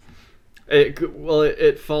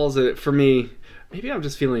 It falls for me. Maybe I'm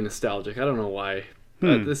just feeling nostalgic. I don't know why.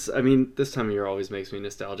 This time of year always makes me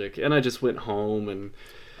nostalgic. And I just went home and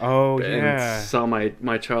saw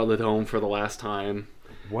my childhood home for the last time.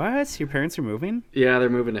 What? Your parents are moving? Yeah, they're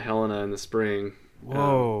moving to Helena in the spring.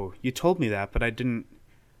 Whoa, you told me that, but I didn't.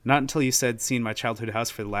 Not until you said seeing my childhood house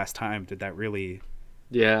for the last time did that really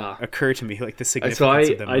Yeah. occur to me, like the significance So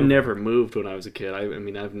of them I moving. never moved when I was a kid. I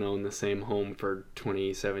mean, I've known the same home for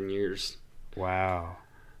 27 years. Wow.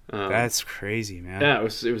 Um, That's crazy, man. yeah, it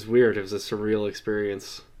was weird. It was a surreal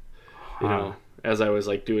experience. You Huh. know, as I was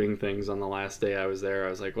like doing things on the last day I was there, I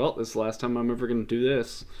was like, well, this is the last time I'm ever going to do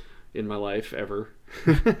this in my life ever.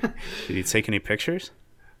 Did you take any pictures?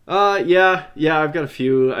 Yeah, I've got a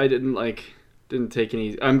few. I didn't take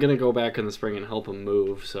any. I'm going to go back in the spring and help them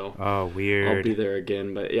move, so Oh, I'll weird. be there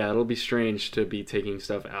again. But yeah, it'll be strange to be taking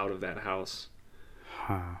stuff out of that house.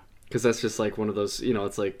 Huh. Because that's just like one of those,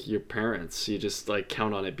 it's like your parents. You just like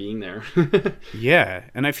count on it being there. Yeah,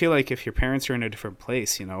 and I feel like if your parents are in a different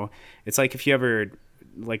place, it's like if you ever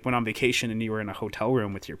like went on vacation and you were in a hotel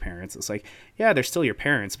room with your parents, it's like, yeah, they're still your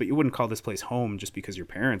parents, but you wouldn't call this place home just because your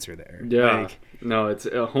parents are there. Yeah. Like, No, it's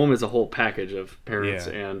a home is a whole package of parents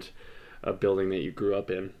Yeah. and a building that you grew up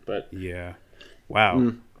in. But yeah.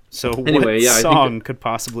 Wow. So Anyway, what yeah, I think song could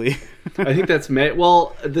possibly I think that's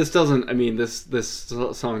well, this doesn't. I mean, this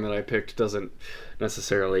song that I picked doesn't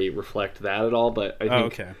necessarily reflect that at all. But I think Oh,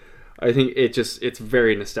 okay. I think it's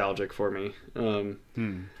very nostalgic for me.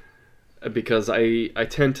 Because I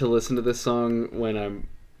tend to listen to this song when I'm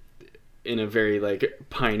in a very like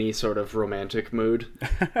piney sort of romantic mood.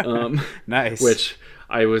 Nice. Which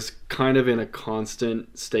I was kind of in a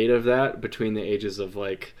constant state of that between the ages of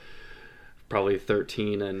like probably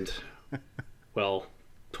 13 and well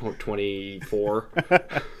 24.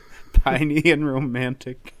 Piney and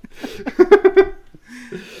romantic.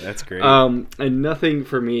 That's great. And nothing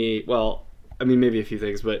for me, well, I mean maybe a few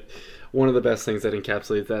things, but one of the best things that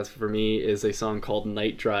encapsulates that for me is a song called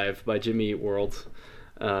Night Drive by Jimmy Eat World,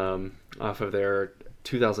 off of their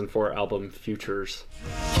 2004 album Futures.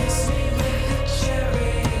 Kiss me with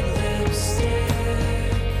cherry lipstick.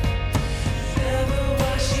 Never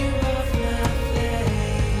wash you off my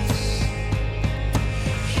face.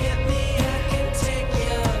 Hit me, I can take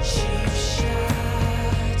your cheap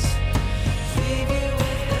shots. Leave you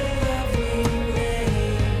with the love we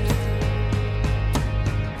made.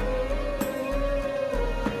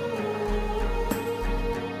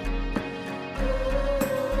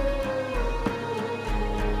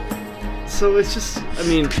 So it's just, I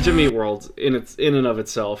mean, Jimmy Eat World in and of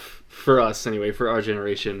itself, for us anyway, for our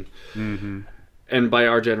generation, and by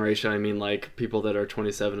our generation I mean like people that are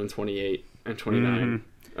 27 and 28 and 29.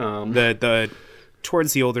 The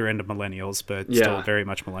towards the older end of millennials, but still Yeah. very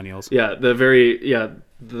much millennials. Yeah,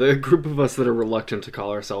 the group of us that are reluctant to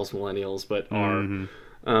call ourselves millennials, but are.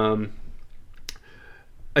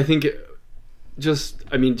 I think just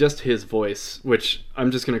his voice, which I'm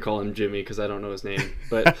just gonna call him Jimmy because I don't know his name,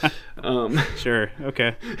 but Sure.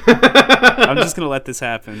 Okay. I'm just gonna let this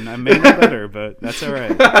happen. I may know better, but that's all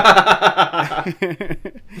right.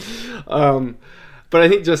 but I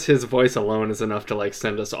think just his voice alone is enough to like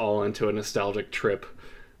send us all into a nostalgic trip.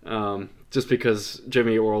 Just because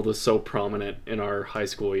Jimmy Eat World was so prominent in our high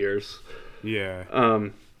school years. Yeah.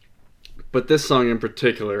 But this song in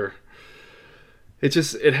particular, it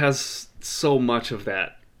has so much of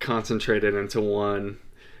that concentrated into one.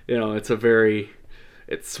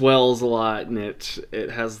 It swells a lot, and it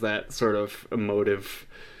has that sort of emotive.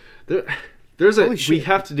 We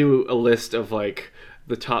have to do a list of like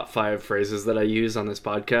the top 5 phrases that I use on this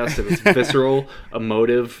podcast, and it's visceral,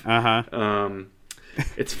 emotive.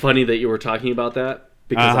 It's funny that you were talking about that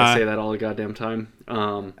because I say that all the goddamn time.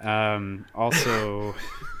 Also,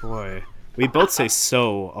 boy, we both say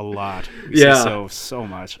 "so" a lot. We Yeah. say so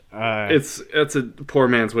much. It's a poor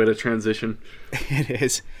man's way to transition. It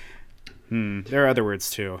is. There are other words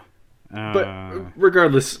too. But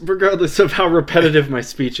regardless of how repetitive my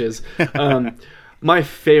speech is, my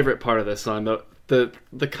favorite part of this song,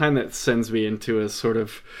 the kind that sends me into a sort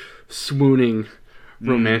of swooning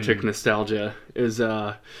romantic nostalgia, is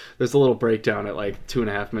there's a little breakdown at like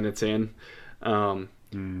 2.5 minutes in, and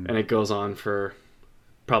it goes on for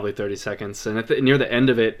probably 30 seconds, and near the end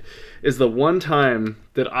of it is the one time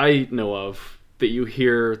that I know of that you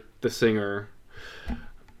hear the singer.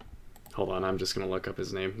 Hold on, I'm just gonna look up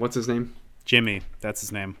his name. What's his name? Jimmy. That's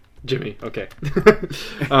his name. Jimmy. Okay.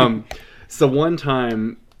 It's the one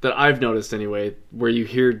time that I've noticed anyway where you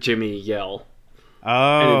hear Jimmy yell.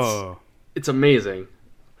 Oh. It's amazing.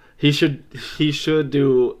 He should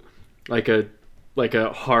do like a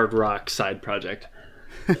hard rock side project.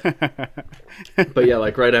 But yeah,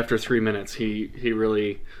 like right after 3 minutes, he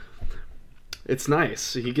really. It's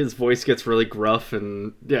nice. His voice gets really gruff,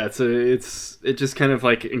 and yeah, it just kind of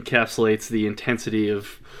like encapsulates the intensity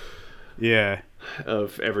of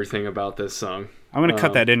everything about this song. I'm gonna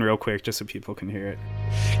cut that in real quick just so people can hear it.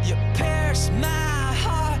 You pierce my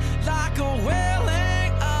heart like a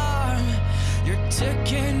wailing arm. You're ticking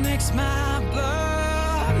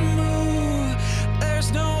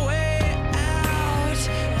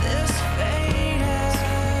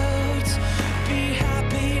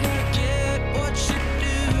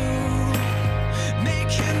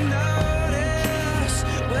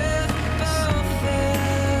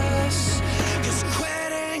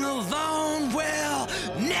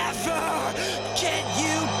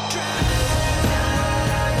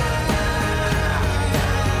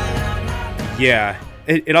Yeah,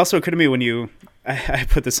 it also occurred to me when I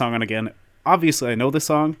put the song on again. Obviously, I know the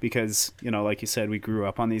song because, like you said, we grew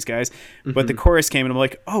up on these guys. But the chorus came and I'm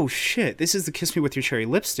like, oh shit, this is the "Kiss Me with Your Cherry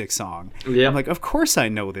Lipstick" song. Yeah. I'm like, of course I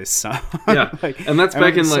know this song. Yeah, and that's I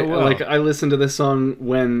back in remember so well. like I listened to this song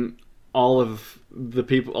when all of the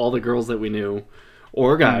people, all the girls that we knew,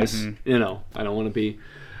 or guys, I don't want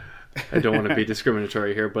to be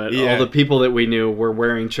discriminatory here, but Yeah. all the people that we knew were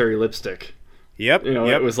wearing cherry lipstick. Yep.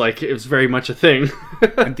 It was very much a thing.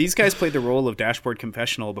 And these guys played the role of Dashboard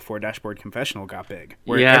Confessional before Dashboard Confessional got big,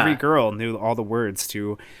 where Yeah. every girl knew all the words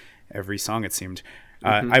to every song, it seemed.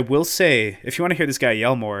 I will say, if you want to hear this guy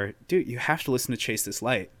yell more, dude, you have to listen to "Chase This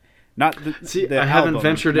Light." Not the See, the I haven't album,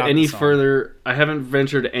 ventured not the any song. further. I haven't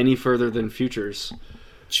ventured any further than Futures.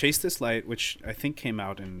 "Chase This Light," which I think came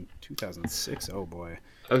out in 2006. Oh boy.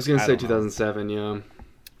 I was gonna I say don't know. 2007. Yeah.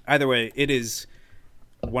 Either way, it is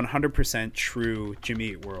 100% true Jimmy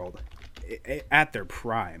Eat World at their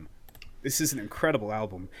prime. This is an incredible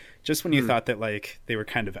album. Just when you thought that they were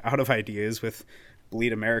kind of out of ideas with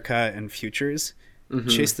Bleed America and Futures,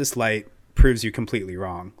 Chase This Light proves you completely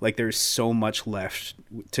wrong. There's so much left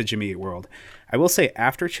to Jimmy Eat World. I will say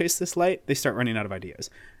after Chase This Light, they start running out of ideas.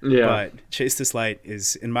 Yeah. But Chase This Light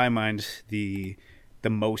is, in my mind, the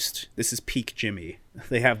most. This is peak Jimmy.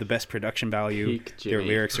 They have the best production value. Peak Their Jimmy.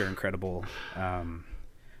 lyrics are incredible.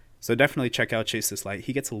 So definitely check out Chase This Light.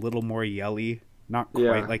 He gets a little more yelly, not quite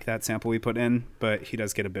Yeah. like that sample we put in, but he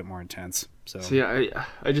does get a bit more intense. So Yeah,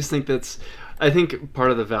 I just think I think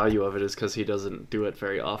part of the value of it is because he doesn't do it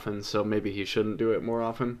very often, so maybe he shouldn't do it more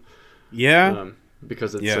often. yeah,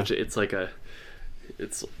 Because it's Yeah. it's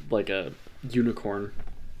like a unicorn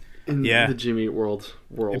in Yeah. the Jimmy Eat world.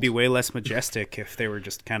 it'd be way less majestic if they were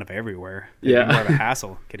just kind of everywhere. Yeah. It'd be more of a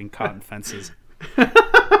hassle getting caught in fences.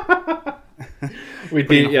 We'd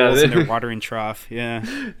be Putting holes in their watering trough. Yeah.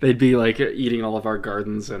 they'd be eating all of our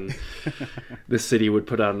gardens, and the city would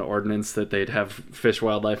put out an ordinance that they'd have Fish,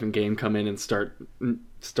 Wildlife, and Game come in and start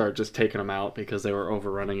just taking them out because they were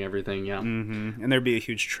overrunning everything. Yeah. And there'd be a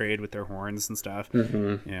huge trade with their horns and stuff.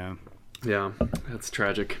 Yeah. Yeah, that's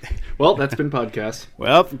tragic. Well, that's been podcast.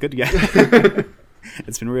 Well, good guy.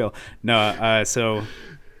 It's been real. No, so,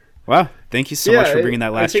 wow, thank you so much for bringing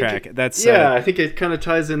that last track. That's I think it kind of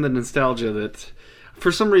ties in the nostalgia that,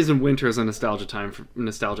 for some reason, winter is a nostalgic time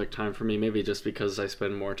for me. Maybe just because I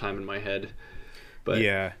spend more time in my head. But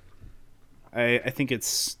yeah, I think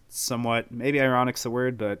it's somewhat, maybe ironic's the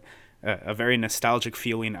word, but a very nostalgic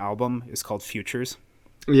feeling album is called Futures.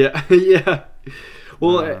 yeah, yeah.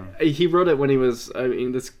 Well, he wrote it when he was. I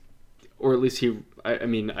mean, this, or at least he. I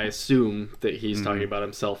mean, I assume that he's talking about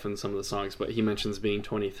himself in some of the songs, but he mentions being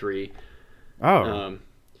 23. Oh,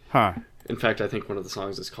 huh. In fact, I think one of the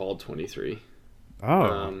songs is called 23.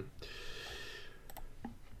 Oh,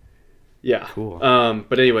 Yeah. Cool.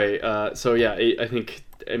 But anyway, so yeah, I think,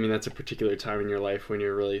 I mean, that's a particular time in your life when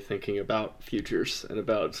you're really thinking about futures and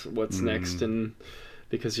about what's next, and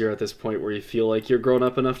because you're at this point where you feel like you're grown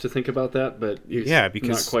up enough to think about that, but you're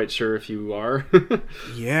not quite sure if you are.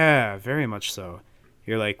 yeah, very much so.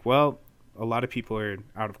 You're like, well, a lot of people are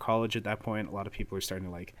out of college at that point. A lot of people are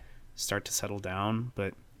starting to start to settle down,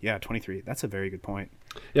 but yeah, 23. That's a very good point.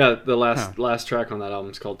 Yeah, the last track on that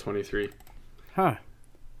album is called 23. Huh.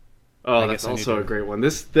 Oh, I that's guess I need also to- a great one.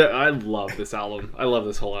 I love this album. I love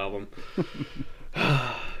this whole album.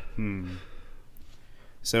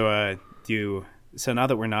 So, so now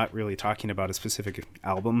that we're not really talking about a specific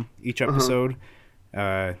album each episode,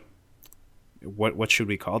 what should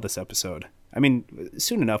we call this episode? I mean,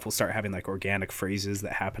 soon enough we'll start having organic phrases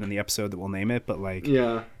that happen in the episode that we'll name it, but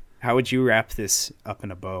Yeah. how would you wrap this up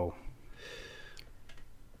in a bow?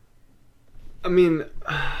 I mean,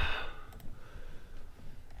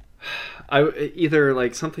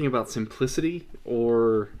 either something about simplicity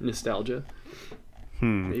or nostalgia.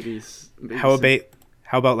 Maybe. How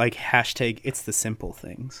about hashtag it's the simple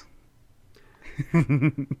things?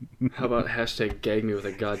 How about hashtag gag me with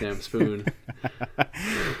a goddamn spoon?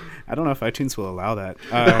 I don't know if iTunes will allow that.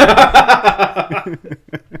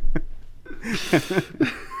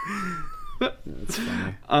 That's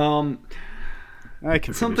funny. I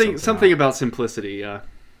can figure Something out. about simplicity. Yeah.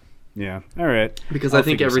 Yeah. All right. Because I'll I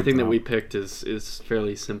think figure everything that something we out. picked is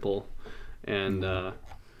fairly simple, and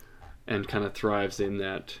kind of thrives in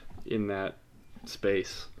that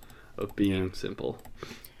space of being simple.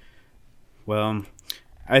 Well,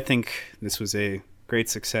 I think this was a great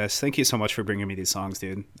success. Thank you so much for bringing me these songs,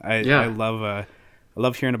 dude. I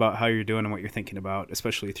love hearing about how you're doing and what you're thinking about,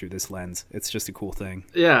 especially through this lens. It's just a cool thing.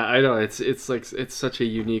 Yeah, I know. It's such a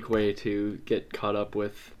unique way to get caught up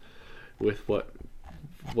with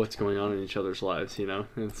what's going on in each other's lives.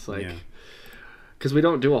 It's like, Yeah. Because we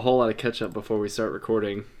don't do a whole lot of catch up before we start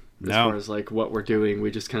recording. As No. far as like what we're doing,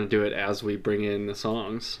 we just kind of do it as we bring in the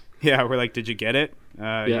songs. Yeah, we're like, did you get it?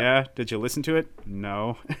 Yeah. Did you listen to it?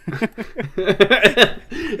 No.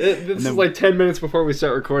 This is like 10 minutes before we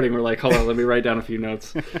start recording. We're like, hold on, let me write down a few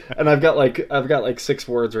notes. And I've got like 6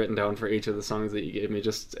 words written down for each of the songs that you gave me,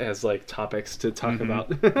 just as like topics to talk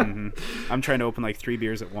about. I'm trying to open like 3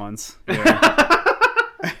 beers at once. Yeah.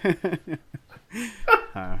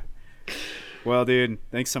 Well, dude,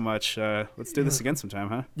 thanks so much. Let's do this again sometime,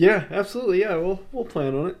 huh? Yeah, absolutely. Yeah, we'll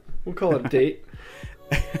plan on it. We'll call it a date.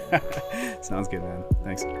 Sounds good, man.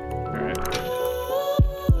 Thanks.